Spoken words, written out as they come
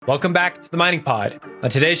Welcome back to the Mining Pod. On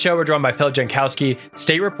today's show, we're joined by Phil Jankowski,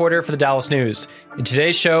 state reporter for the Dallas News. In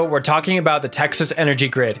today's show, we're talking about the Texas energy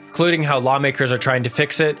grid, including how lawmakers are trying to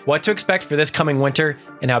fix it, what to expect for this coming winter,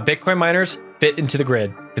 and how Bitcoin miners fit into the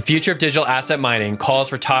grid. The future of digital asset mining calls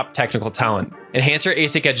for top technical talent. Enhance your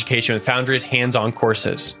ASIC education with Foundry's hands-on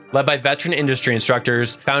courses. Led by veteran industry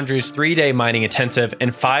instructors, Foundry's 3-day mining intensive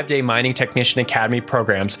and 5-day mining technician academy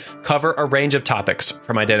programs cover a range of topics,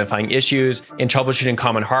 from identifying issues and troubleshooting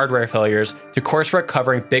common hardware failures to coursework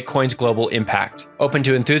covering Bitcoin's global impact. Open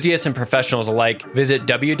to enthusiasts and professionals alike, visit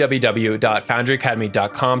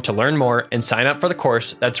www.foundryacademy.com to learn more and sign up for the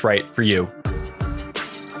course that's right for you.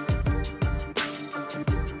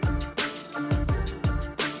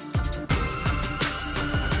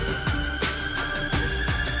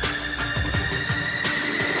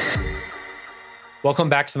 Welcome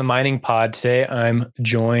back to the Mining Pod. Today, I'm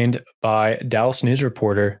joined by Dallas News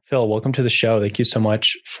reporter Phil. Welcome to the show. Thank you so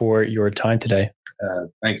much for your time today.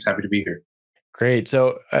 Thanks. Happy to be here. Great.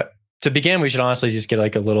 So to begin, we should honestly just get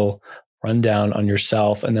like a little rundown on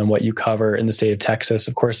yourself and then what you cover in the state of Texas.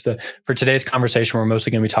 Of course, for today's conversation, we're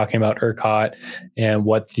mostly going to be talking about ERCOT and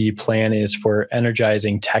what the plan is for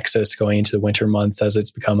energizing Texas going into the winter months, as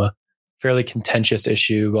it's become a fairly contentious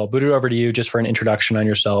issue. I'll boot it over to you just for an introduction on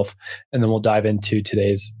yourself, and then we'll dive into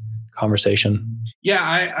today's conversation.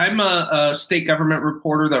 Yeah, I'm a state government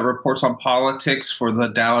reporter that reports on politics for the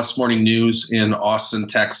Dallas Morning News in Austin,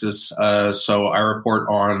 Texas. So I report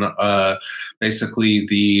on basically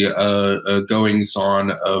the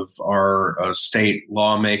goings-on of our state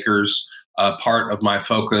lawmakers. Part of my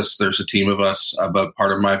focus, there's a team of us, but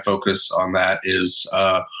part of my focus on that is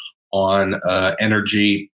on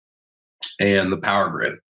energy and the power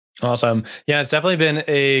grid. Awesome. Yeah, it's definitely been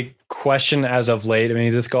a question as of late. I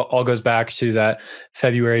mean, this all goes back to that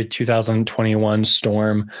February 2021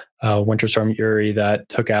 storm, Winter Storm Uri, that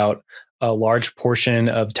took out a large portion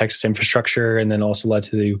of Texas infrastructure and then also led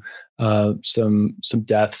to some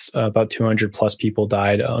deaths. About 200 plus people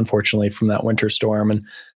died, unfortunately, from that winter storm. And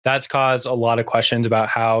that's caused a lot of questions about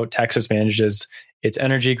how Texas manages its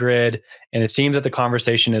energy grid. And it seems that the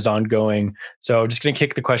conversation is ongoing. So I'm just going to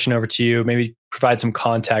kick the question over to you, maybe provide some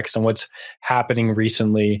context on what's happening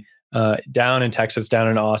recently down in Texas, down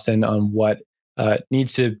in Austin, on what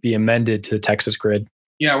needs to be amended to the Texas grid.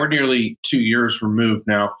 Yeah, we're nearly 2 years removed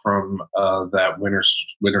now from that winter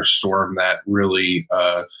storm that really,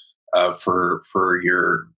 for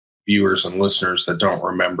your viewers and listeners that don't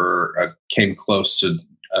remember, came close to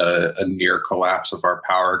a near collapse of our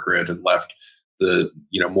power grid and left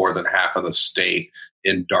more than half of the state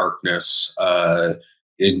in darkness,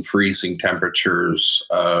 in freezing temperatures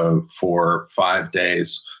for 5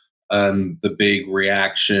 days. The big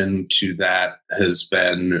reaction to that has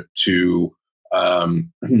been to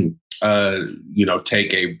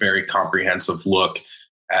take a very comprehensive look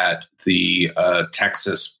at the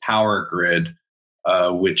Texas power grid,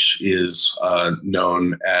 which is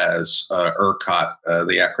known as ERCOT.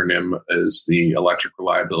 The acronym is the Electric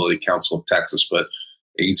Reliability Council of Texas, but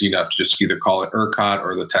easy enough to just either call it ERCOT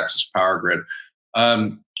or the Texas Power Grid.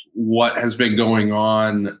 What has been going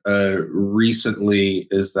on recently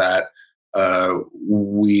is that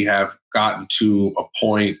we have gotten to a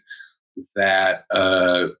point that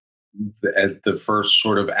the first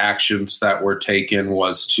sort of actions that were taken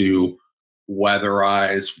was to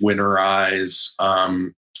winterize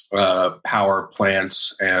power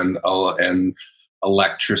plants and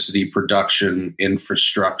electricity production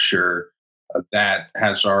infrastructure. That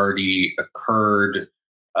has already occurred,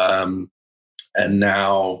 and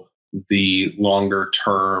now the longer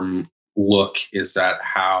term look is at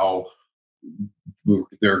how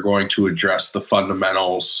they're going to address the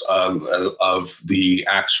fundamentals of the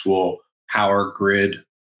actual power grid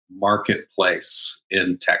marketplace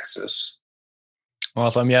in Texas.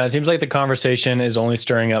 Awesome. Yeah, it seems like the conversation is only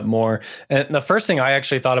stirring up more. And the first thing I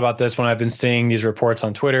actually thought about this when I've been seeing these reports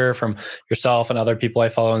on Twitter from yourself and other people I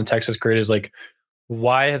follow on the Texas grid is like,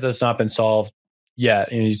 why has this not been solved yet?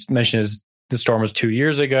 And you mentioned the storm was 2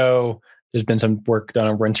 years ago. There's been some work done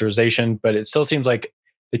on winterization, but it still seems like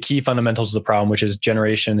the key fundamentals of the problem, which is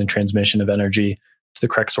generation and transmission of energy to the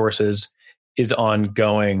correct sources, is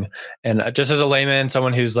ongoing. And just as a layman,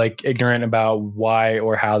 someone who's like ignorant about why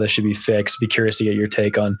or how this should be fixed, be curious to get your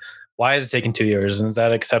take on why is it taking 2 years? And is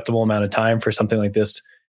that an acceptable amount of time for something like this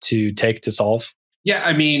to take to solve? Yeah,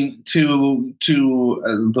 I mean, to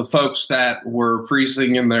the folks that were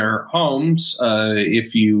freezing in their homes, of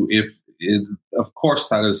course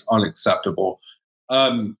that is unacceptable.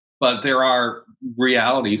 But there are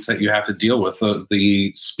realities that you have to deal with.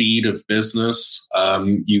 The speed of business.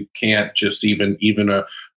 You can't just even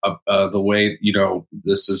the way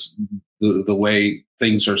this is the way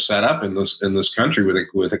things are set up in this country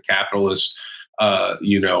with a capitalist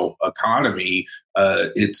economy.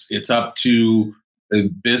 It's up to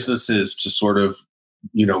businesses to sort of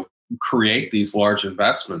create these large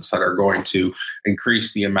investments that are going to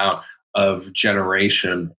increase the amount of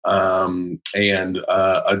generation and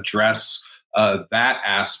address that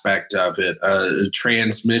aspect of it.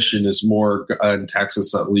 Transmission is more in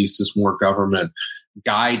Texas, at least, is more government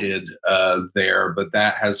guided there, but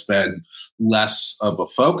that has been less of a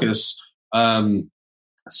focus.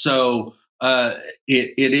 So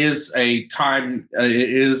it is a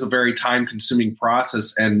very time consuming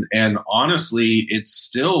process, and honestly, it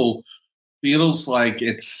still feels like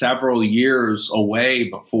it's several years away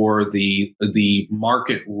before the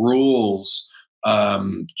market rules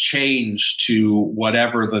change to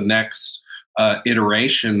whatever the next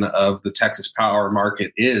iteration of the Texas power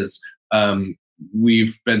market is.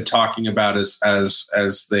 We've been talking about as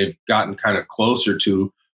they've gotten kind of closer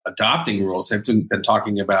to adopting rules, they've been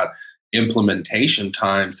talking about implementation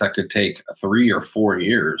times that could take 3 or 4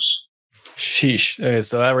 years. Sheesh. Okay,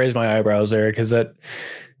 so that raised my eyebrows there, because that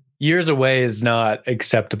years away is not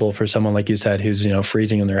acceptable for someone like you said who's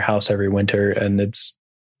freezing in their house every winter, and it's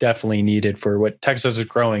definitely needed for what Texas is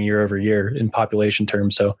growing year over year in population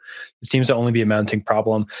terms. So it seems to only be a mounting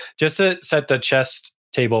problem. Just to set the chess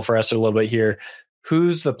table for us a little bit here,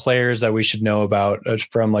 who's the players that we should know about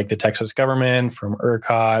from like the Texas government, from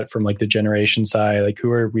ERCOT, from like the generation side? Like,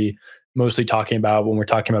 who are we mostly talking about when we're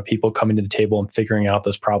talking about people coming to the table and figuring out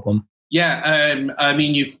this problem? Yeah, I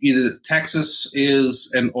mean, Texas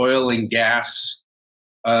is an oil and gas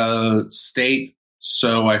state,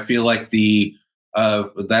 so I feel like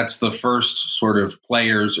that's the first sort of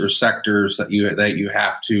players or sectors that you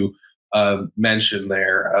have to mention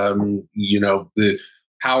there. The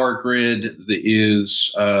power grid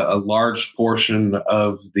is a large portion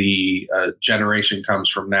of the generation comes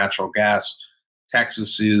from natural gas.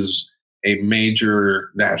 Texas is a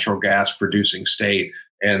major natural gas producing state,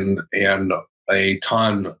 and a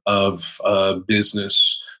ton of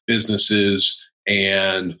businesses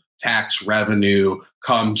and tax revenue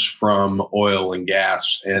comes from oil and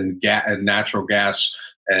gas, and natural gas.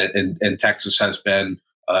 And Texas has been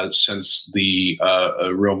since the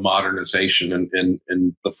real modernization and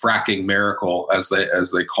the fracking miracle, as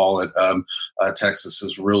they call it. Texas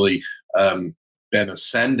has really been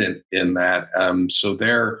ascendant in that. So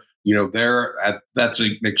that's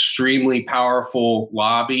an extremely powerful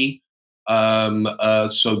lobby.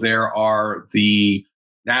 So there are the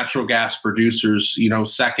natural gas producers.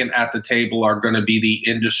 Second at the table are going to be the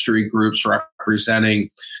industry groups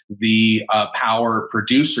representing the power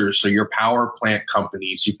producers. So your power plant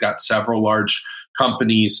companies. You've got several large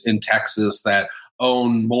companies in Texas that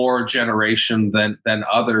own more generation than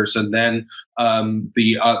others, and then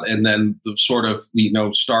the sort of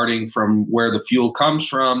starting from where the fuel comes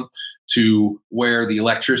from to where the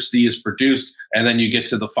electricity is produced, and then you get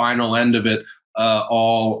to the final end of it.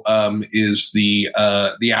 All is the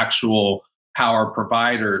actual power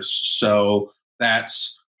providers. So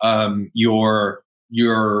that's your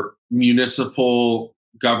municipal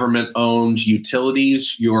government-owned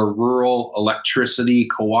utilities, your rural electricity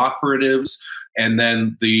cooperatives, and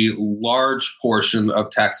then the large portion of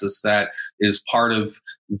Texas that is part of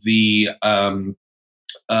the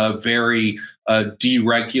very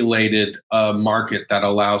deregulated market that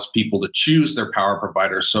allows people to choose their power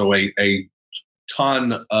provider. So a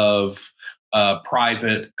ton of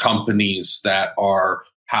private companies that are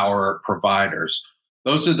power providers.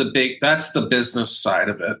 That's the business side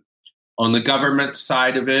of it. On the government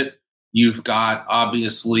side of it, you've got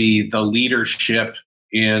obviously the leadership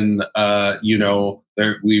in,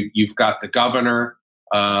 you've got the governor,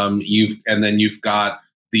 and then you've got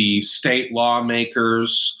the state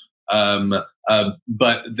lawmakers,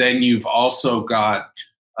 but then you've also got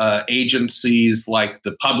agencies like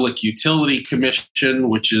the Public Utility Commission,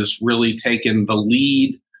 which has really taken the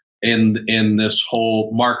lead in this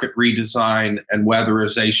whole market redesign and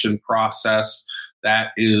weatherization process.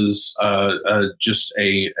 That is just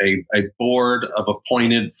a board of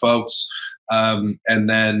appointed folks. And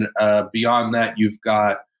then beyond that, you've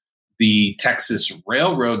got the Texas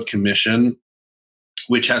Railroad Commission,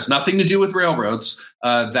 which has nothing to do with railroads.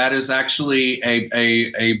 That is actually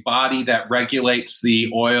a body that regulates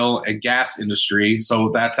the oil and gas industry. So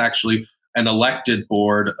that's actually an elected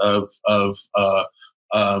board of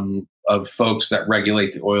folks that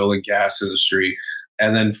regulate the oil and gas industry.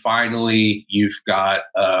 And then finally, you've got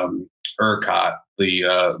ERCOT,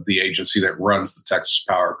 the agency that runs the Texas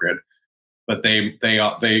power grid. but they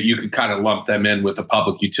you can kind of lump them in with the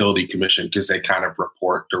Public Utility Commission because they kind of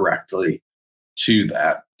report directly to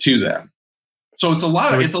them. So it's a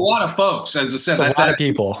lot of folks, as I said. It's a lot of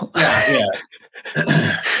people. Yeah.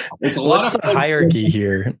 It's a What's lot of the hierarchy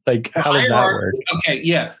here? Like, how does that work? Okay,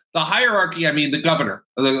 yeah, the hierarchy. I mean, the governor.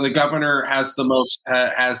 The governor has the most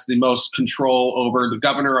control over. The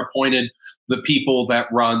governor appointed the people that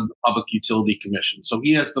run the Public Utility Commission, so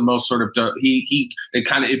he has the most sort of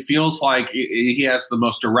it feels like he has the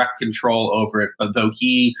most direct control over it. But though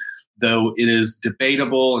it is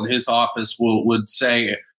debatable, and his office would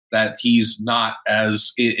say that he's not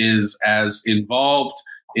as involved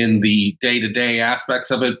in the day-to-day aspects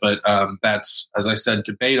of it, but that's, as I said,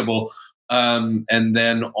 debatable. And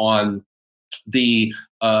then on the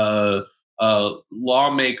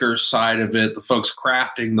lawmaker side of it, the folks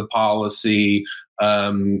crafting the policy,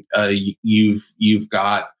 you've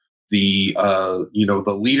got the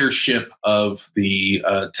the leadership of the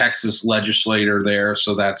Texas legislator there.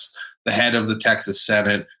 So that's the head of the Texas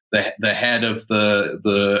Senate, the head of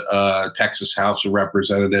the Texas House of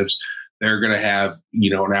Representatives. They're going to have,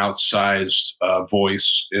 an outsized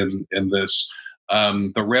voice in this.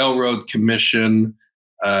 The Railroad Commission,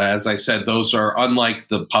 as I said, those are unlike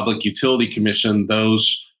the Public Utility Commission.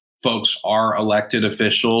 Those folks are elected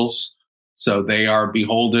officials, so they are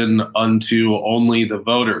beholden unto only the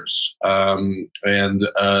voters, and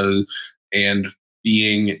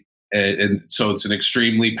so it's an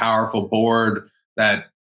extremely powerful board that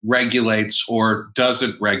regulates or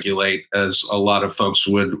doesn't regulate, as a lot of folks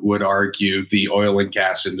would argue, the oil and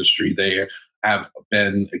gas industry. They have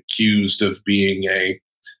been accused of being a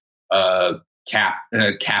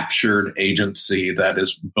captured agency that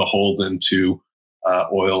is beholden to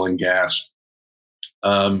oil and gas.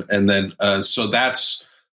 And then so that's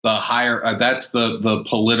the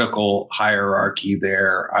political hierarchy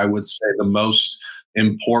there. I would say the most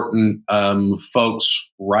important folks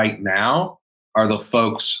right now are the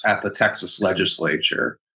folks at the Texas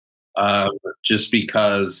legislature, just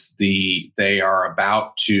because just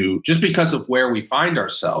because of where we find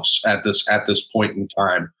ourselves at this point in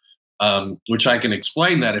time, which I can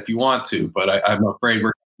explain that if you want to, but I'm afraid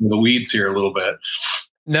we're in the weeds here a little bit.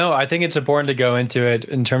 No, I think it's important to go into it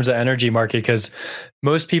in terms of energy market, because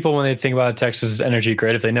most people, when they think about Texas energy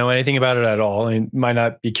grid, if they know anything about it at all, I mean, might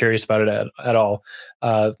not be curious about it at all.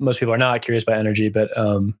 Most people are not curious about energy, but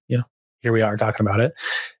here we are talking about it.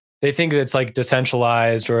 They think it's like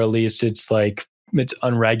decentralized, or at least it's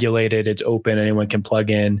unregulated, it's open, anyone can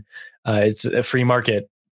plug in. It's a free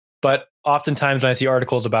market. But oftentimes when I see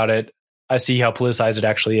articles about it, I see how politicized it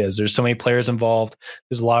actually is. There's so many players involved.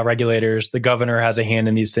 There's a lot of regulators. The governor has a hand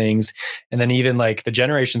in these things. And then even like the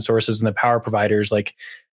generation sources and the power providers,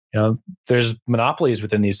 there's monopolies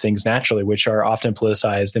within these things naturally, which are often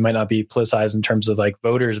politicized. They might not be politicized in terms of like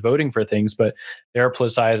voters voting for things, but they are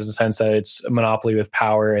politicized in the sense that it's a monopoly with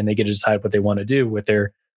power, and they get to decide what they want to do with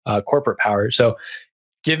their corporate power. So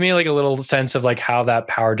give me like a little sense of like how that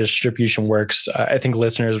power distribution works. I think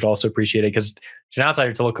listeners would also appreciate it, because to an outsider,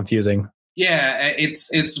 it's a little confusing. Yeah,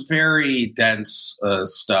 it's very dense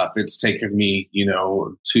stuff. It's taken me,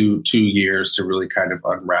 2 years to really kind of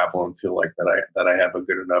unravel and feel like that I have a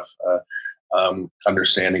good enough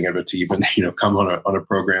understanding of it to even, come on a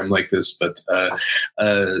program like this. But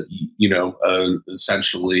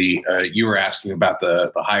essentially, you were asking about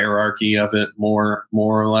the hierarchy of it, more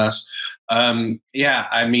or less. Yeah,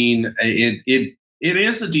 I mean, it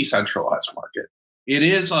is a decentralized market. It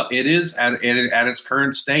is at its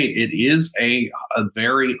current state. It is a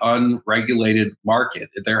very unregulated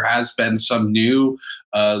market. There has been some new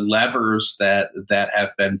levers that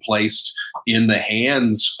have been placed in the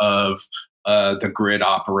hands of the grid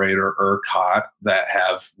operator, ERCOT, that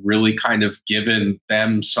have really kind of given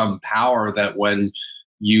them some power that, when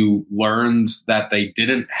you learned that they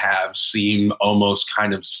didn't have, seem almost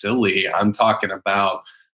kind of silly. I'm talking about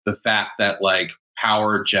the fact that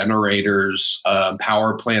power generators,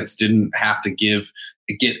 power plants didn't have to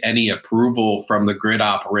get any approval from the grid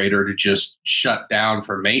operator to just shut down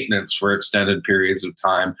for maintenance for extended periods of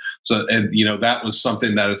time. So, and that was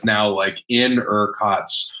something that is now in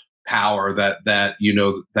ERCOT's power, that they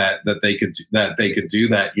could do that. They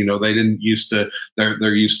didn't used to.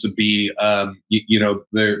 There used to be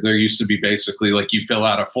there used to be basically you fill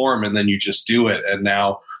out a form and then you just do it, and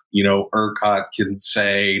now ERCOT can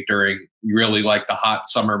say during really the hot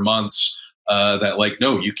summer months that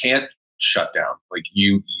no, you can't shut down. We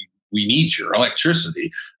need your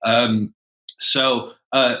electricity. So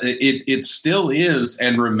it still is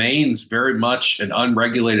and remains very much an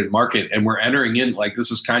unregulated market, and we're entering in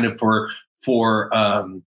this is kind of for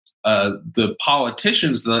the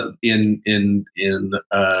politicians in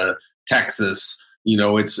Texas,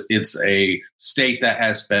 it's a state that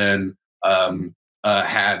has been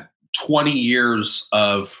had 20 years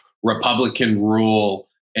of Republican rule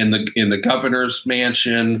in the governor's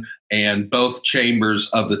mansion and both chambers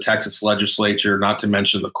of the Texas legislature, not to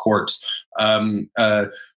mention the courts. And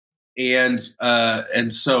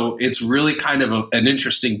so it's really kind of an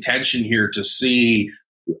interesting tension here to see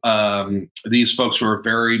these folks who are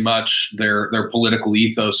very much their political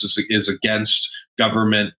ethos is against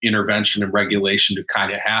government intervention and regulation to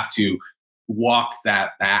kind of have to walk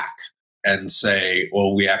that back and say,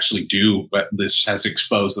 well, we actually do, but this has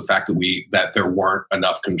exposed the fact that there weren't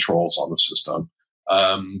enough controls on the system.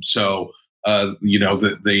 So it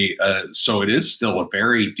is still a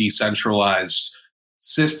very decentralized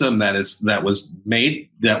system that was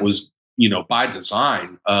by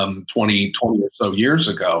design 20 or so years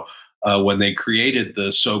ago when they created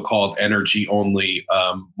the so-called energy only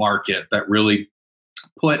market that really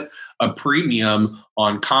put a premium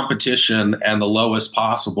on competition and the lowest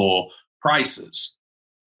possible prices.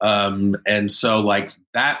 And so like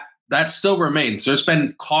that still remains. There's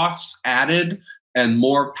been costs added and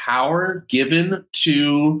more power given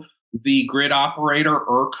to the grid operator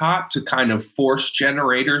ERCOT to kind of force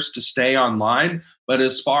generators to stay online. But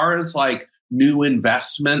as far as like new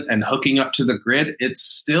investment and hooking up to the grid, it's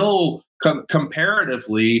still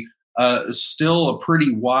comparatively still a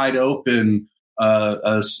pretty wide open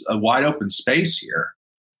a wide open space here.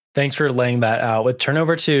 Thanks for laying that out. Let's turn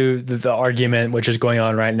over to the argument which is going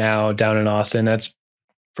on right now down in Austin. That's,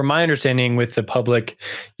 from my understanding, with the Public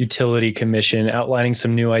Utility Commission outlining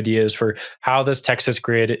some new ideas for how this Texas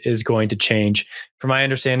grid is going to change. From my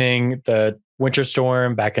understanding, the winter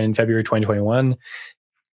storm back in February 2021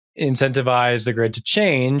 incentivized the grid to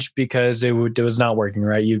change because it was not working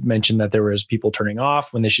right. You mentioned that there was people turning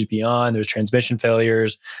off when they should be on. There's transmission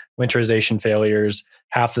failures, winterization failures.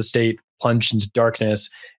 Half the state plunged into darkness,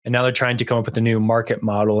 and now they're trying to come up with a new market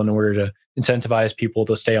model in order to incentivize people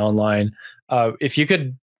to stay online. If you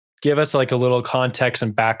could give us like a little context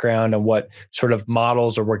and background on what sort of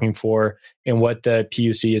models are working for and what the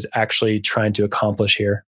PUC is actually trying to accomplish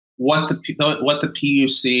here. What the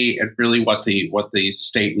PUC and really what the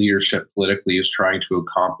state leadership politically is trying to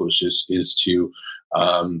accomplish is to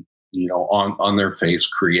on their face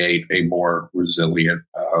create a more resilient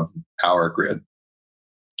power grid.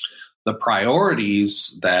 The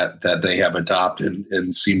priorities that they have adopted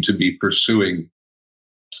and seem to be pursuing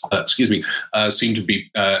are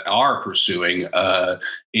pursuing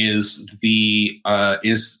is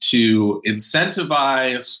to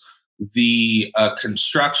incentivize the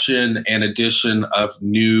construction and addition of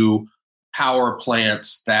new power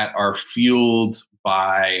plants that are fueled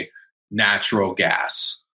by natural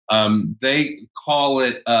gas. They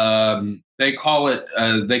kind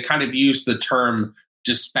of use the term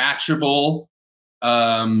dispatchable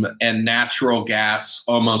and natural gas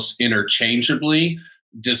almost interchangeably.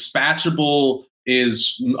 Dispatchable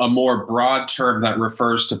is a more broad term that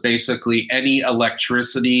refers to basically any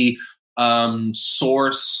electricity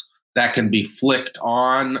source that can be flicked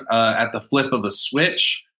on at the flip of a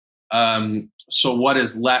switch. So what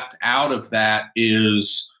is left out of that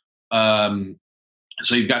is, so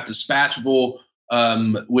you've got dispatchable,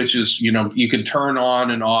 which is, you can turn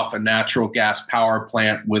on and off a natural gas power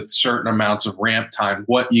plant with certain amounts of ramp time.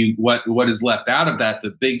 What is left out of that,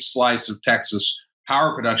 the big slice of Texas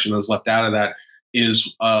power production that's left out of that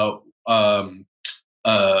is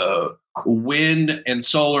wind and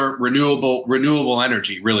solar, renewable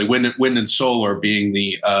energy, really wind and solar being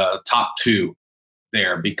the top two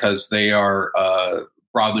there, because they are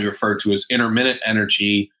broadly referred to as intermittent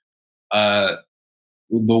energy. The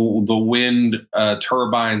wind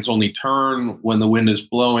turbines only turn when the wind is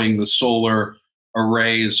blowing. The solar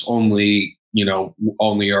arrays only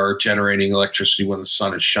are generating electricity when the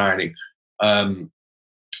sun is shining. The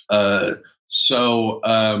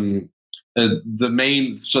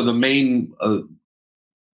main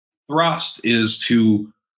thrust is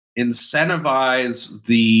to incentivize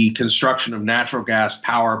the construction of natural gas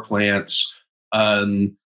power plants.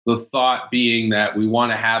 The thought being that we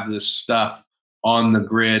want to have this stuff on the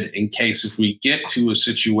grid in case if we get to a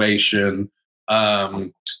situation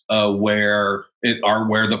where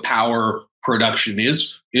the power production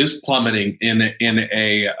is plummeting in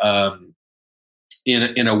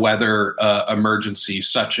a weather emergency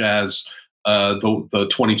such as the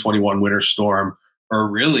 2021 winter storm, or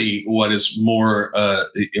really what is more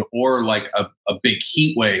or like a big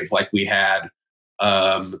heat wave like we had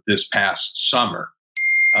this past summer.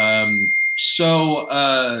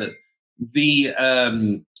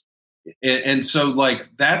 and so like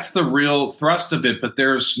that's the real thrust of it. But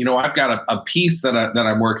there's, I've got a piece that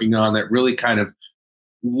I'm working on that really kind of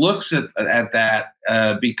looks at that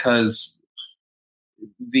because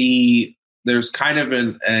there's kind of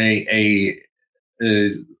a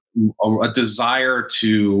desire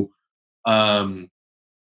to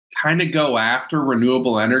kind of go after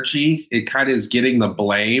renewable energy. It kind of is getting the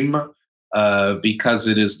blame because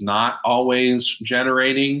it is not always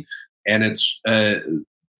generating, and it's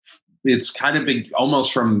kind of been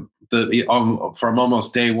almost from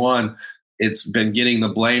almost day one. It's been getting the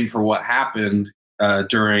blame for what happened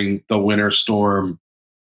during the winter storm,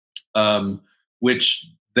 which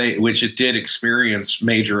it did experience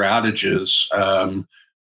major outages.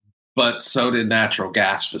 But so did natural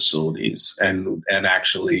gas facilities, and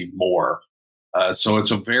actually more. So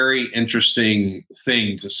it's a very interesting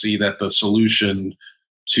thing to see that the solution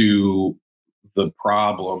to the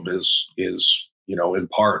problem is in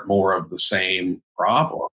part more of the same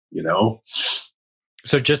problem.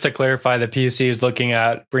 So just to clarify, the PUC is looking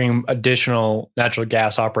at bringing additional natural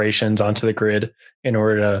gas operations onto the grid in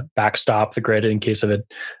order to backstop the grid in case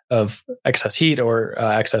of excess heat or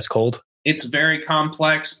excess cold. It's very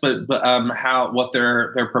complex, but what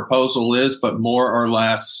their proposal is, but more or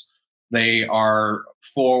less they are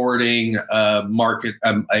forwarding a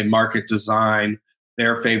market design.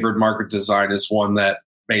 Their favored market design is one that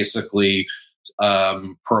basically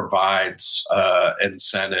provides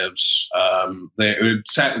incentives.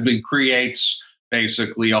 It creates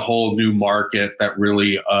basically a whole new market that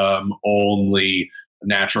really only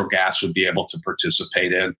natural gas would be able to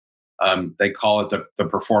participate in. They call it the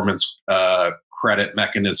performance credit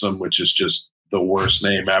mechanism, which is just the worst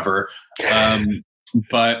name ever.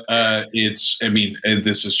 But this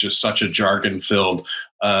is just such a jargon-filled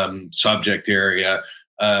subject area.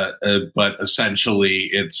 But essentially,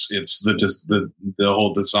 it's the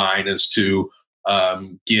whole design is to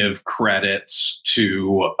give credits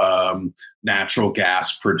to natural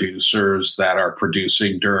gas producers that are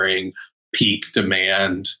producing during peak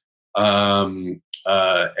demand. And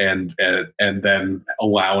then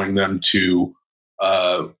allowing them to,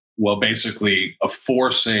 basically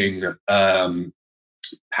forcing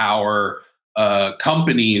power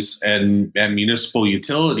companies and municipal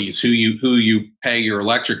utilities who you pay your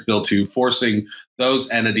electric bill to, forcing those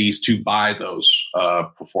entities to buy those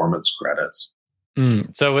performance credits.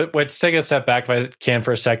 So let's take a step back, if I can,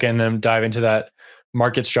 for a second, and then dive into that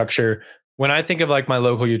market structure. When I think of like my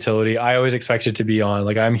local utility, I always expect it to be on.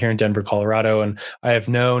 Like, I'm here in Denver, Colorado, and I have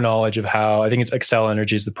no knowledge of how. I think it's Xcel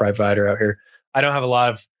Energy is the provider out here. I don't have a lot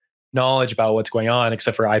of knowledge about what's going on,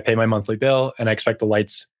 except for I pay my monthly bill and I expect the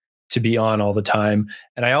lights to be on all the time.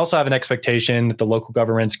 And I also have an expectation that the local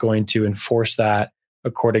government's going to enforce that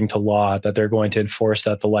according to law, that they're going to enforce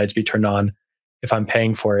that the lights be turned on if I'm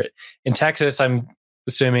paying for it. In Texas, I'm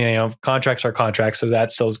assuming, contracts are contracts, so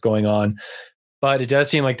that still is going on. But it does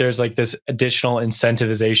seem like there's like this additional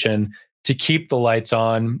incentivization to keep the lights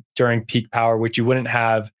on during peak power, which you wouldn't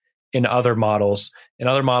have in other models. In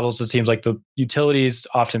other models, it seems like the utilities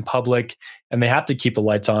often public and they have to keep the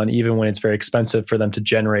lights on even when it's very expensive for them to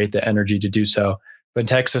generate the energy to do so. But in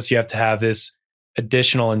Texas, you have to have this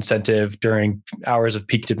additional incentive during hours of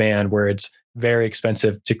peak demand where it's very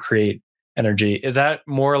expensive to create energy. Is that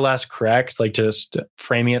more or less correct? Like, just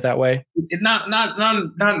framing it that way?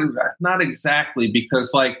 Not exactly,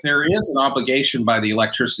 because like there is an obligation by the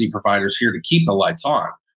electricity providers here to keep the lights on.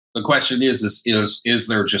 The question is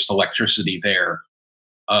there just electricity there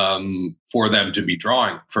for them to be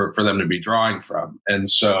drawing from? And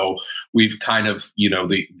so we've kind of,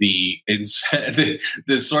 the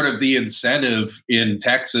sort of the incentive in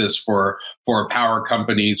Texas for power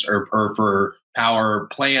companies or for power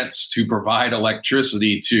plants to provide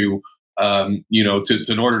electricity to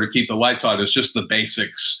in order to keep the lights on is just the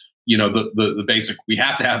basics. The basic, we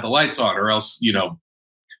have to have the lights on, or else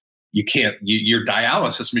you can't. Your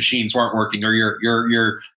dialysis machines weren't working, or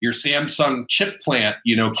your Samsung chip plant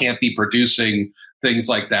can't be producing things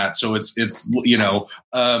like that. So it's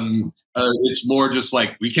more just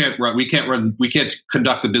like we can't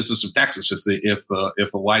conduct the business of Texas if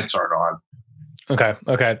the lights aren't on. Okay.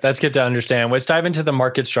 That's good to understand. Let's dive into the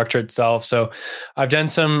market structure itself. So I've done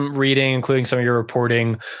some reading, including some of your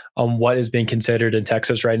reporting on what is being considered in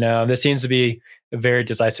Texas right now. This seems to be a very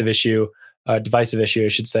divisive issue, I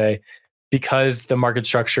should say, because the market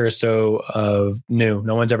structure is so new.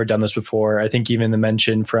 No one's ever done this before. I think even the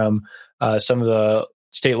mention from some of the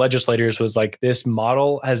state legislators was like, this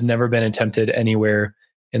model has never been attempted anywhere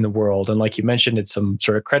in the world. And like you mentioned, it's some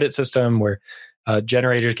sort of credit system where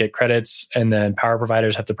generators get credits, and then power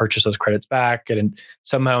providers have to purchase those credits back. And it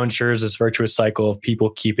somehow ensures this virtuous cycle of people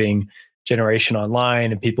keeping generation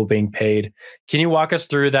online and people being paid. Can you walk us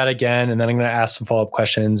through that again? And then I'm going to ask some follow-up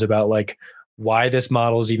questions about like why this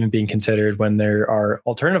model is even being considered when there are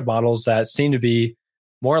alternative models that seem to be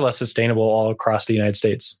more or less sustainable all across the United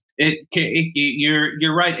States.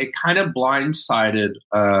 You're right. It kind of blindsided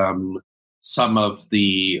some of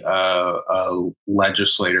the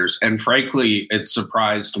legislators, and frankly, it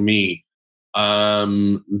surprised me.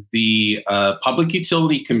 The Public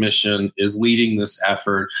Utility Commission is leading this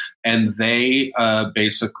effort, and they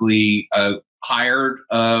basically hired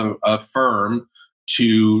a firm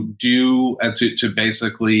to do to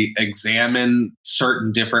basically examine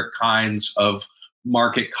certain different kinds of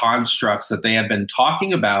market constructs that they have been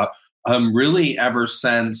talking about really ever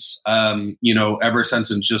since in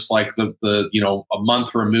just like the a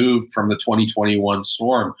month removed from the 2021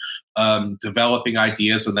 storm, developing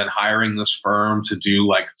ideas and then hiring this firm to do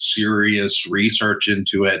like serious research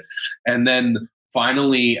into it. And then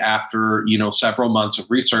finally, after several months of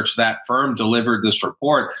research, that firm delivered this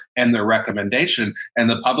report and their recommendation. And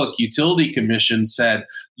the Public Utility Commission said,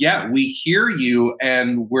 yeah, we hear you,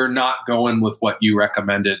 and we're not going with what you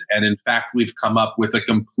recommended. And in fact, we've come up with a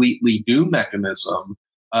completely new mechanism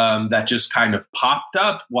that just kind of popped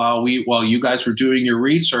up while you guys were doing your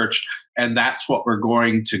research, and that's what we're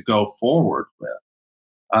going to go forward with.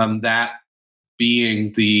 That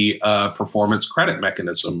being the performance credit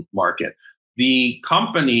mechanism market. The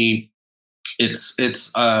company,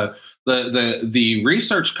 the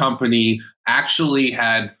research company actually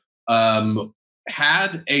had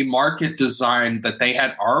a market design that they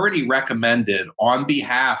had already recommended on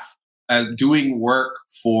behalf of doing work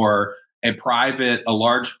for a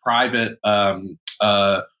large private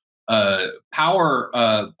power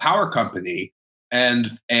company,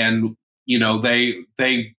 and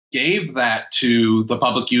they gave that to the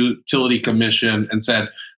Public Utility Commission and said,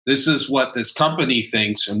 this is what this company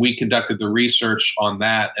thinks, and we conducted the research on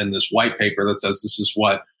that and this white paper that says this is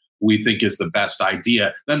what we think is the best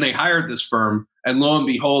idea. Then they hired this firm, and lo and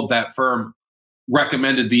behold, that firm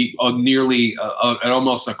recommended nearly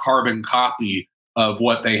almost a carbon copy of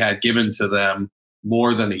what they had given to them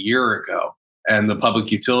more than a year ago. And the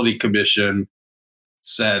Public Utility Commission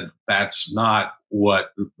said that's not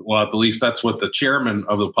at least that's what the chairman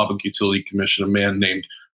of the Public Utility Commission, a man named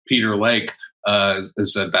Peter Lake,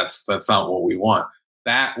 said that's not what we want.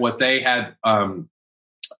 That what they had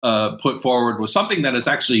put forward was something that is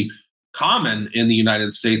actually common in the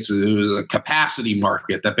United States, a capacity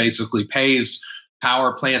market that basically pays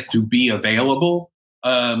power plants to be available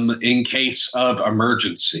in case of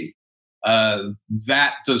emergency.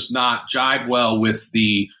 That does not jibe well with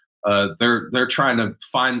the. They're trying to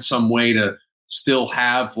find some way to still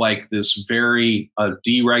have like this very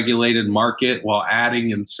deregulated market while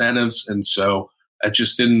adding incentives. And so it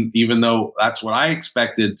just didn't, even though that's what I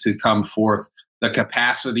expected to come forth, the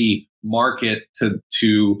capacity market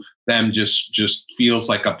to them just feels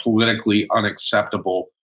like a politically unacceptable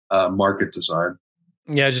market design.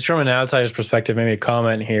 Yeah, just from an outsider's perspective, maybe a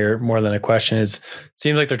comment here more than a question is,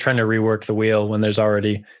 seems like they're trying to rework the wheel when there's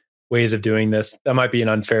already ways of doing this. That might be an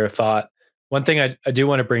unfair thought. One thing I do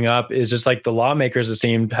want to bring up is just like the lawmakers that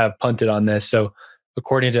seem to have punted on this. So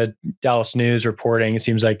according to Dallas News reporting, it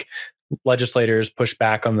seems like legislators push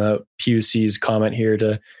back on the PUC's comment here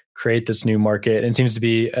to create this new market. And it seems to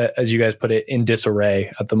be, as you guys put it, in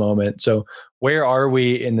disarray at the moment. So where are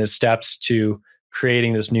we in the steps to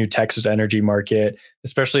creating this new Texas energy market,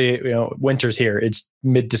 especially, winter's here, it's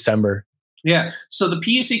mid-December. Yeah. So the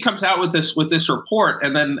PUC comes out with this report,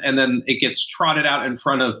 and then it gets trotted out in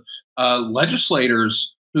front of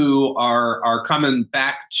legislators who are coming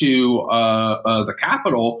back to the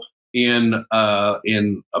Capitol in about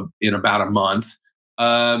a month.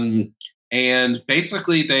 And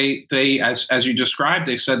basically, they as you described,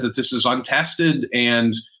 they said that this is untested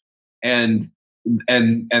and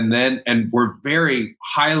we're very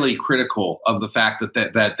highly critical of the fact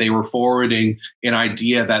that they were forwarding an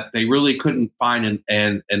idea that they really couldn't find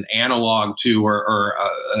an analog to or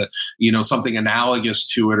something analogous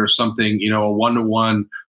to it, or something, a 1-to-1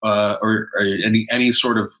 or any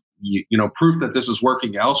sort of proof that this is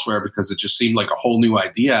working elsewhere, because it just seemed like a whole new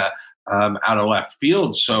idea out of left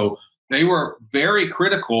field. So they were very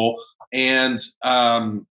critical, and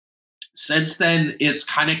since then it's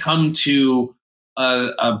kind of come to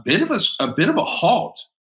a bit of a halt.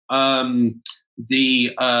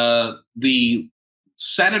 The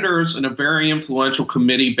senators in a very influential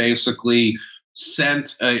committee basically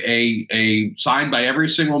sent a signed by every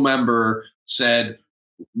single member, said,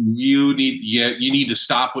 you need to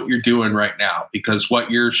stop what you're doing right now, because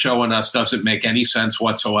what you're showing us doesn't make any sense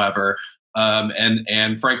whatsoever.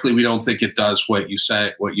 And frankly, we don't think it does what you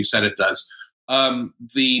said it does.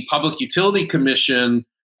 The Public Utility Commission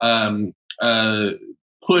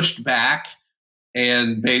pushed back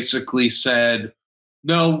and basically said,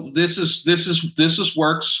 no, this is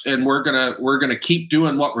works, and we're gonna keep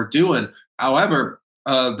doing what we're doing. However,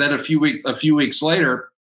 then a few weeks later,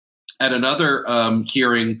 at another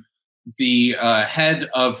hearing, the head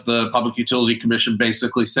of the Public Utility Commission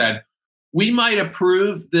basically said, we might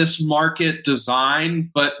approve this market design,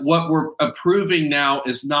 but what we're approving now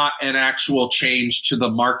is not an actual change to the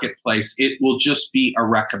marketplace. It will just be a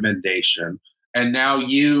recommendation. And now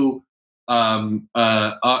you, and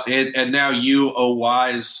now you,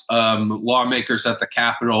 wise lawmakers at the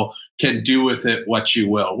Capitol, can do with it what you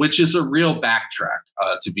will, which is a real backtrack,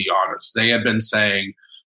 to be honest. They have been saying,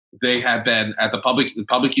 they have been at the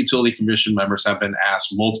Public Utility Commission members have been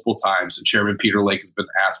asked multiple times, and Chairman Peter Lake has been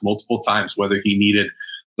asked multiple times whether he needed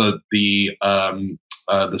the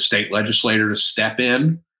state legislator to step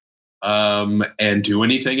in and do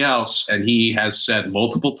anything else, and he has said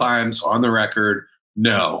multiple times on the record,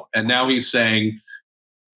 no. And now he's saying,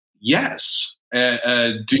 yes.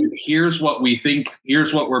 Here's what we think.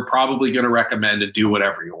 Here's what we're probably going to recommend, and do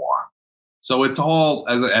whatever you want. So it's all,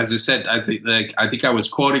 as I said, I think I was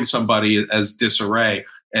quoting somebody as disarray,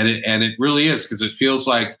 and it really is, because it feels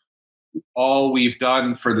like all we've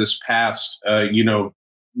done for this past,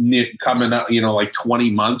 coming up, like 20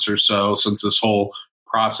 months or so since this whole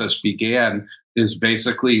process began, is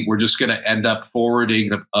basically we're just going to end up forwarding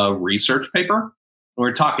a research paper.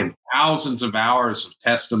 We're talking thousands of hours of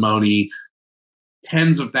testimony,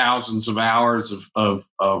 tens of thousands of hours of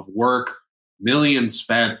work, millions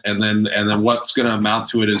spent, and then what's going to amount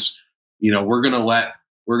to it is, we're going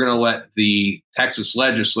to let the Texas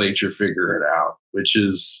legislature figure it out, which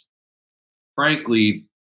is, frankly,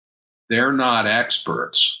 they're not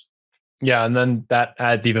experts. Yeah, and then that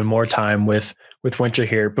adds even more time with Winter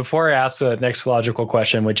here. Before I ask the next logical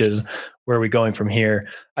question, which is where are we going from here,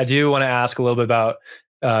 I do want to ask a little bit about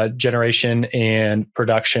generation and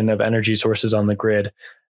production of energy sources on the grid.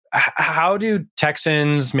 How do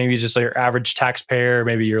Texans, maybe just like your average taxpayer,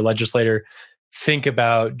 maybe your legislator, think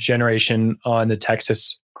about generation on the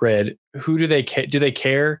Texas grid? Who do they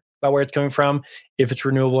care about where it's coming from? If it's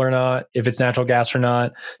renewable or not, if it's natural gas or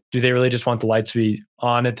not? Do they really just want the lights to be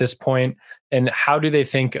on at this point? And how do they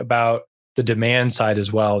think about the demand side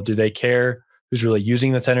as well? Do they care who's really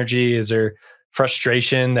using this energy? Is there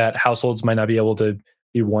frustration that households might not be able to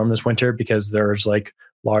be warm this winter because there's like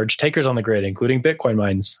large takers on the grid, including Bitcoin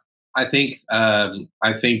mines? I think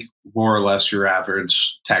more or less your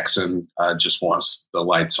average Texan just wants the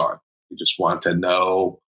lights on. You just want to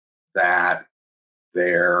know that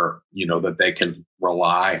that they can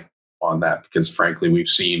rely on that, because frankly, we've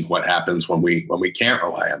seen what happens when we can't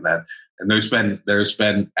rely on that. And there's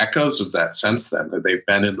been echoes of that since then. They've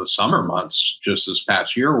been in the summer months just this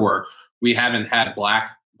past year where we haven't had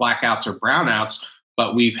blackouts or brownouts,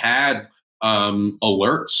 but we've had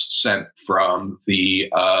alerts sent from the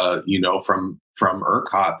from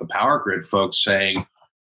ERCOT, the power grid folks, saying,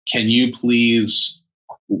 "Can you please?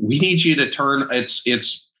 We need you to turn.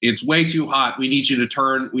 It's way too hot. We need you to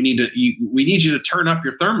turn. We need you to turn up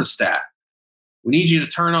your thermostat. We need you to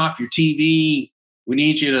turn off your TV. We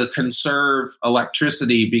need you to conserve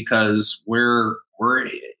electricity, because we're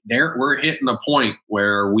hitting a point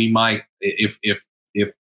where we might, if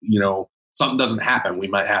something doesn't happen, we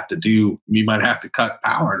might have to cut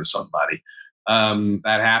power to somebody."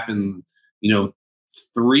 That happened,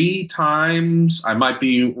 3 times. I might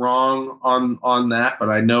be wrong on that, but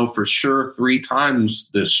I know for sure 3 times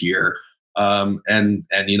this year. And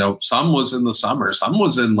some was in the summer, some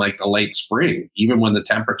was in like the late spring, even when the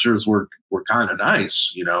temperatures were kind of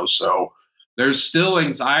nice, so there's still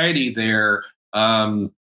anxiety there.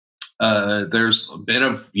 There's a bit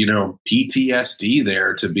of, PTSD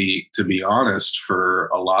there, to be honest, for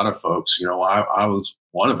a lot of folks. I was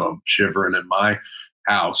one of them, shivering in my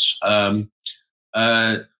house.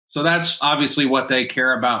 So that's obviously what they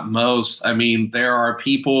care about most. I mean, there are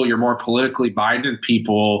people, your more politically minded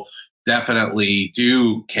people definitely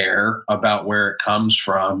do care about where it comes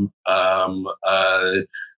from.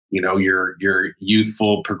 Your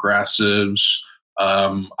youthful progressives.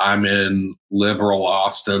 I'm in liberal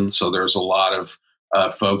Austin, so there's a lot of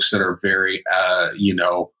folks that are very,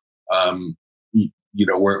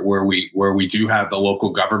 where we do have the local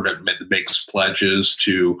government makes pledges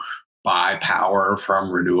to buy power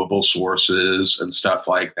from renewable sources and stuff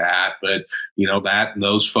like that. But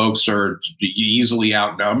those folks are easily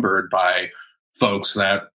outnumbered by folks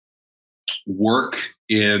that work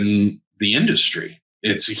in the industry.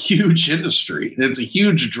 It's a huge industry. It's a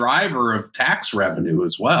huge driver of tax revenue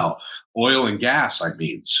as well. Oil and gas, I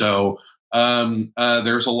mean. So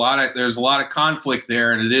there's a lot of conflict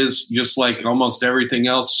there, and it is just like almost everything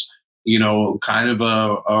else, kind of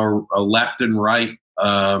a left and right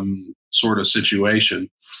sort of situation.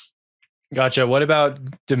 Gotcha. What about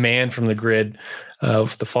demand from the grid?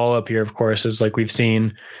 The follow-up here, of course, is like we've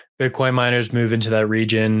seen Bitcoin miners move into that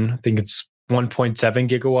region. I think it's 1.7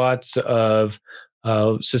 gigawatts of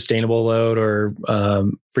sustainable load, or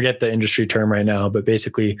forget the industry term right now, but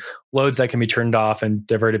basically loads that can be turned off and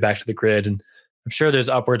diverted back to the grid. And I'm sure there's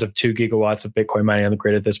upwards of 2 gigawatts of Bitcoin mining on the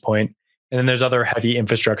grid at this point. And then there's other heavy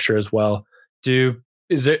infrastructure as well.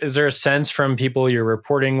 Is there a sense from people you're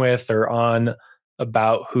reporting with or on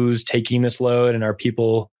about who's taking this load, and are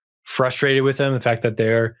people frustrated with them, the fact that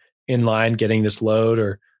they're in line getting this load,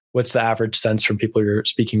 or what's the average sense from people you're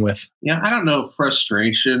speaking with? Yeah, I don't know if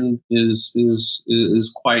frustration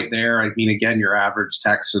is quite there. I mean, again, your average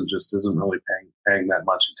Texan just isn't really paying that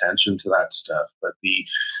much attention to that stuff. But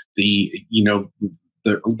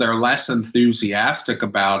they're less enthusiastic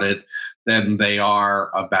about it than they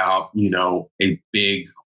are about a big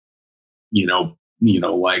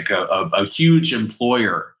like a huge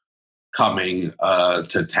employer coming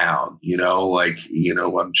to town.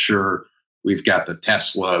 I'm sure we've got the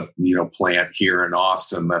Tesla, plant here in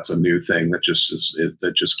Austin. That's a new thing that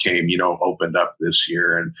just came, opened up this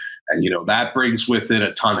year, and that brings with it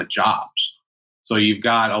a ton of jobs. So you've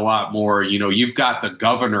got a lot more, you've got the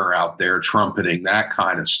governor out there trumpeting that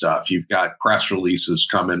kind of stuff. You've got press releases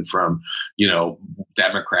coming from,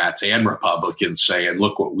 Democrats and Republicans saying,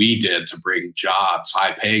 look what we did to bring jobs,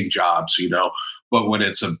 high paying jobs, but when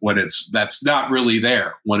that's not really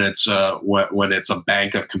there, when it's a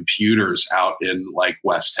bank of computers out in like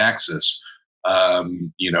West Texas,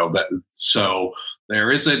 so there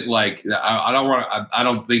isn't like, I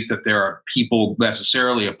don't think that there are people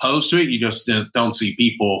necessarily opposed to it. You just don't see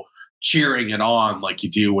people cheering it on like you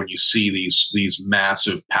do when you see these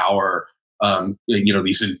massive power,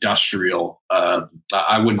 these industrial,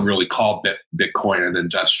 I wouldn't really call Bitcoin an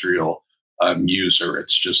industrial user.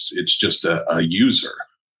 It's just a user.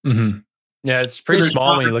 Mm-hmm. Yeah, it's pretty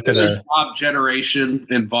small when you look at the job generation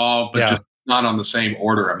involved, but just not on the same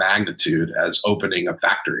order of magnitude as opening a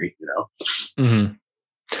factory, Mm-hmm.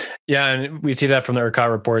 Yeah, and we see that from the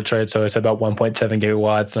ERCOT reports, right? So it's about 1.7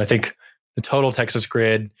 gigawatts, and I think the total Texas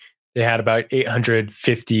grid, they had about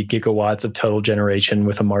 850 gigawatts of total generation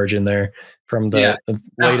with a margin there from the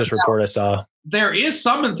latest report I saw. There is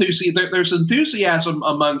some enthusiasm. There's enthusiasm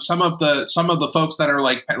among some of the folks that are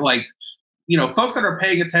like folks that are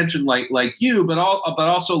paying attention, like you, but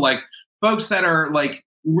also like folks that are like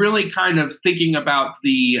really kind of thinking about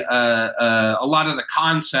a lot of the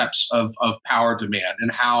concepts of power demand,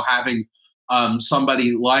 and how having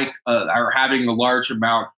somebody like or having a large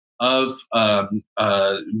amount of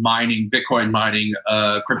mining, Bitcoin mining,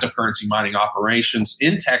 cryptocurrency mining operations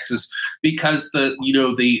in Texas, because the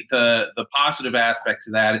positive aspect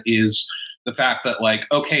to that is the fact that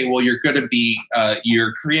you're going to be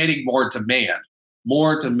you're creating more demand.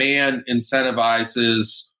 More demand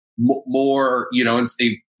incentivizes more.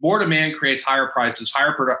 More demand creates higher prices.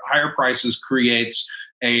 Higher prices creates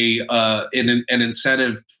an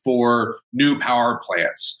incentive for new power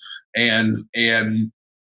plants and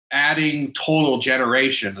adding total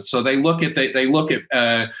generation. So they look at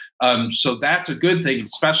so that's a good thing,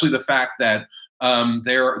 especially the fact that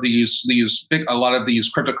there are a lot of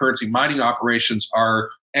these cryptocurrency mining operations are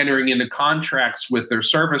entering into contracts with their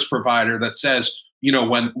service provider that says,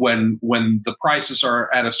 when the prices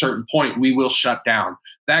are at a certain point, we will shut down.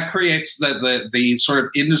 That creates the sort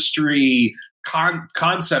of industry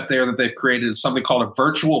concept there that they've created is something called a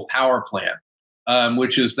virtual power plant.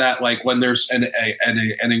 Which is that when there's an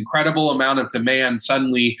incredible amount of demand,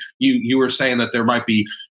 suddenly you were saying that there might be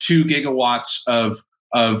 2 gigawatts of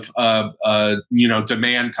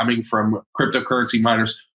demand coming from cryptocurrency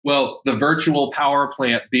miners. Well, the virtual power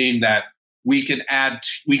plant being that we can add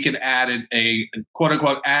a quote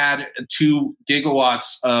unquote add 2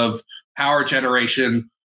 gigawatts of power generation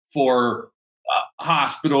for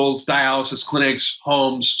hospitals, dialysis clinics,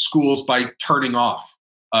 homes, schools by turning off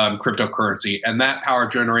cryptocurrency, and that power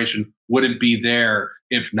generation wouldn't be there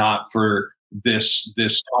if not for this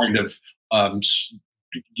kind of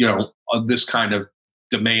this kind of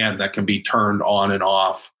demand that can be turned on and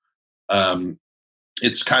off.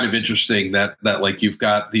 It's kind of interesting that you've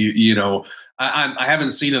got I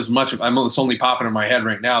haven't seen as much of. It's only popping in my head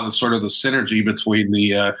right now. The sort of the synergy between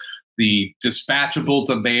the the dispatchable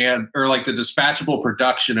demand, or like the dispatchable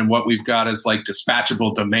production, and what we've got is like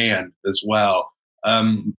dispatchable demand as well.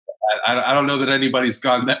 I don't know that anybody's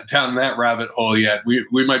gone down that rabbit hole yet.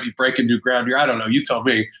 We might be breaking new ground here. I don't know. You tell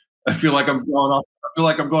me. I feel like I'm going off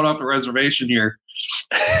the reservation here.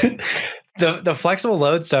 The flexible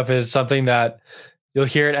load stuff is something that you'll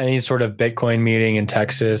hear at any sort of Bitcoin meeting in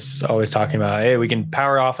Texas, always talking about, hey, we can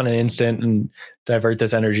power off in an instant and divert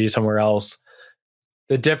this energy somewhere else.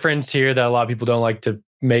 The difference here that a lot of people don't like to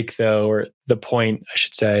make, though, or the point, I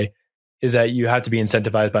should say, is that you have to be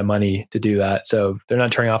incentivized by money to do that. So they're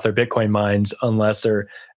not turning off their Bitcoin mines unless they're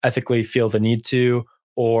ethically feel the need to,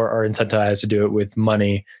 or are incentivized to do it with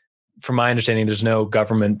money. From my understanding, there's no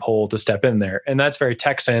government pull to step in there. And that's very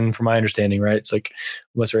Texan, from my understanding, right? It's like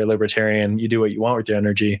almost very libertarian. You do what you want with your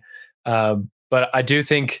energy. But I do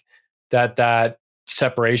think that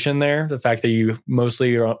separation there, the fact that you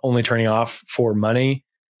mostly are only turning off for money,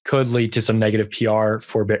 could lead to some negative PR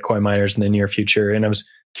for Bitcoin miners in the near future. And I was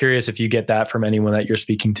curious if you get that from anyone that you're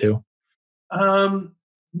speaking to. No,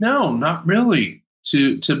 not really.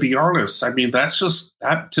 To be honest, I mean, that's just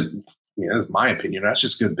that. That's my opinion. That's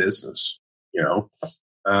just good business, you know.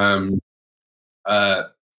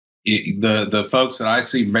 The folks that I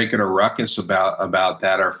see making a ruckus about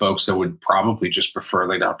that are folks that would probably just prefer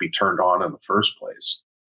they not be turned on in the first place.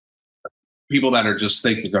 People that are just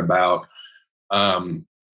thinking about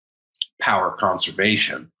power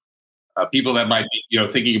conservation. People that might be,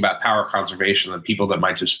 thinking about power conservation, and people that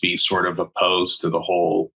might just be sort of opposed to the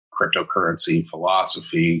whole cryptocurrency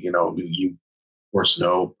philosophy. You of course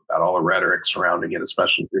know about all the rhetoric surrounding it,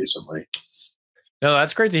 especially recently. No,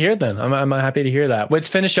 that's great to hear then. I'm happy to hear that. Let's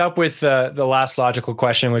finish up with the last logical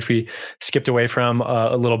question, which we skipped away from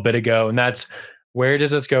a little bit ago. And that's, where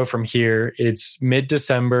does this go from here? It's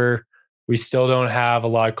mid-December. We still don't have a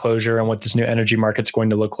lot of closure on what this new energy market's going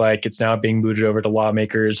to look like. It's now being booted over to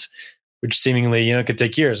lawmakers, which seemingly, could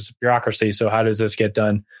take years. It's bureaucracy. So how does this get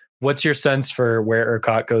done? What's your sense for where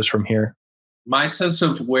ERCOT goes from here? My sense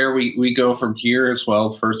of where we go from here as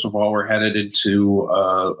well, first of all, we're headed into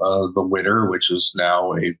the winter, which is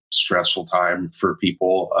now a stressful time for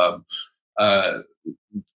people.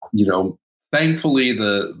 Thankfully,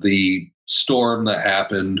 the storm that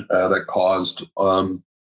happened that caused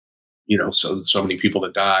so many people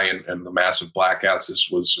to die and the massive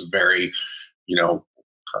blackouts was very,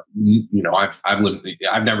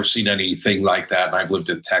 I've never seen anything like that, and I've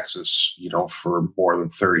lived in Texas, for more than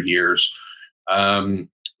 30 years.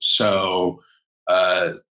 So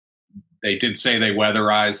they did say they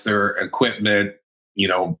weatherized their equipment.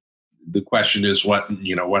 The question is what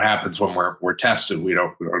happens when we're tested. We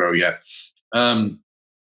don't know yet. And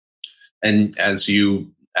as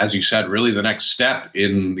you said, really the next step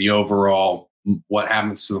in the overall what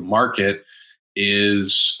happens to the market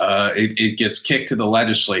is it gets kicked to the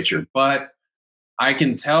legislature. But I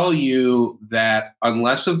can tell you that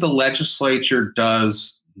unless if the legislature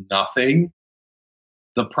does nothing,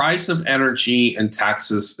 the price of energy in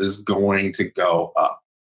Texas is going to go up.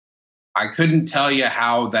 I couldn't tell you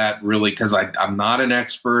how that really, because I'm not an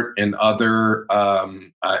expert in other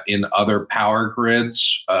power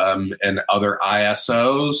grids and other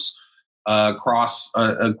ISOs across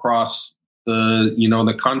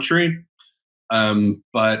the country.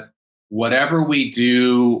 But whatever we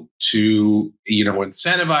do to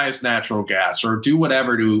incentivize natural gas or do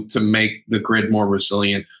whatever to make the grid more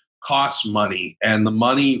resilient costs money, and the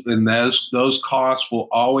money and those costs will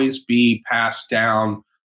always be passed down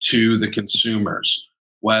to the consumers,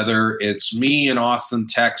 whether it's me in Austin,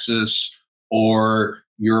 Texas, or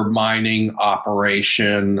your mining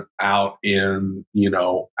operation out in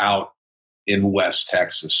West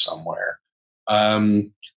Texas somewhere.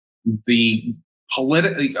 Obviously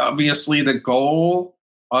the goal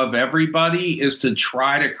of everybody is to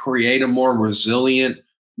try to create a more resilient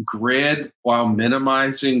grid while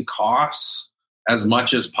minimizing costs as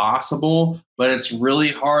much as possible, but it's really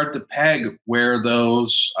hard to peg where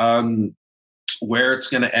those where it's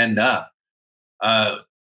going to end up.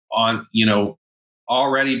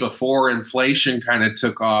 Already before inflation kind of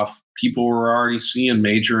took off, people were already seeing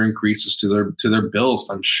major increases to their bills.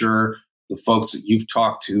 I'm sure the folks that you've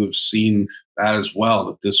talked to have seen that as well,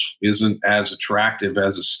 that this isn't as attractive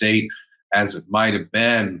as a state as it might have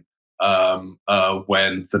been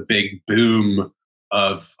when the big boom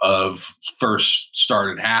of first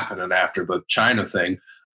started happening after the China thing.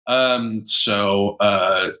 I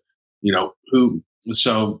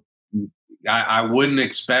wouldn't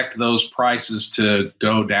expect those prices to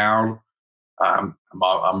go down. I'm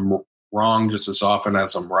wrong just as often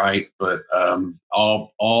as I'm right, but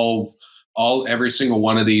all every single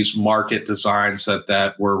one of these market designs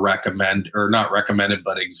that were not recommended,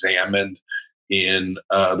 but examined in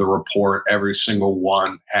the report, every single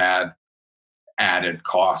one had added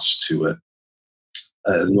costs to it.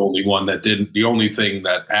 The only thing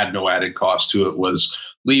that had no added cost to it was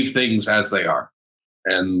leave things as they are.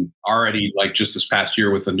 And already, like just this past year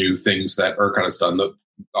with the new things that ERCOT has done,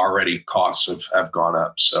 already costs have gone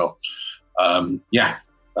up. So,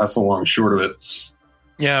 that's the long and short of it.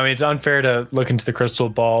 Yeah, I mean, it's unfair to look into the crystal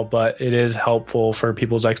ball, but it is helpful for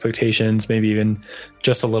people's expectations, maybe even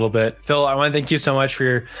just a little bit. Phil, I want to thank you so much for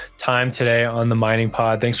your time today on the Mining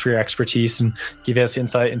Pod. Thanks for your expertise and giving us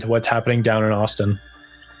insight into what's happening down in Austin.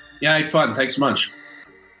 Yeah, I had fun. Thanks so much.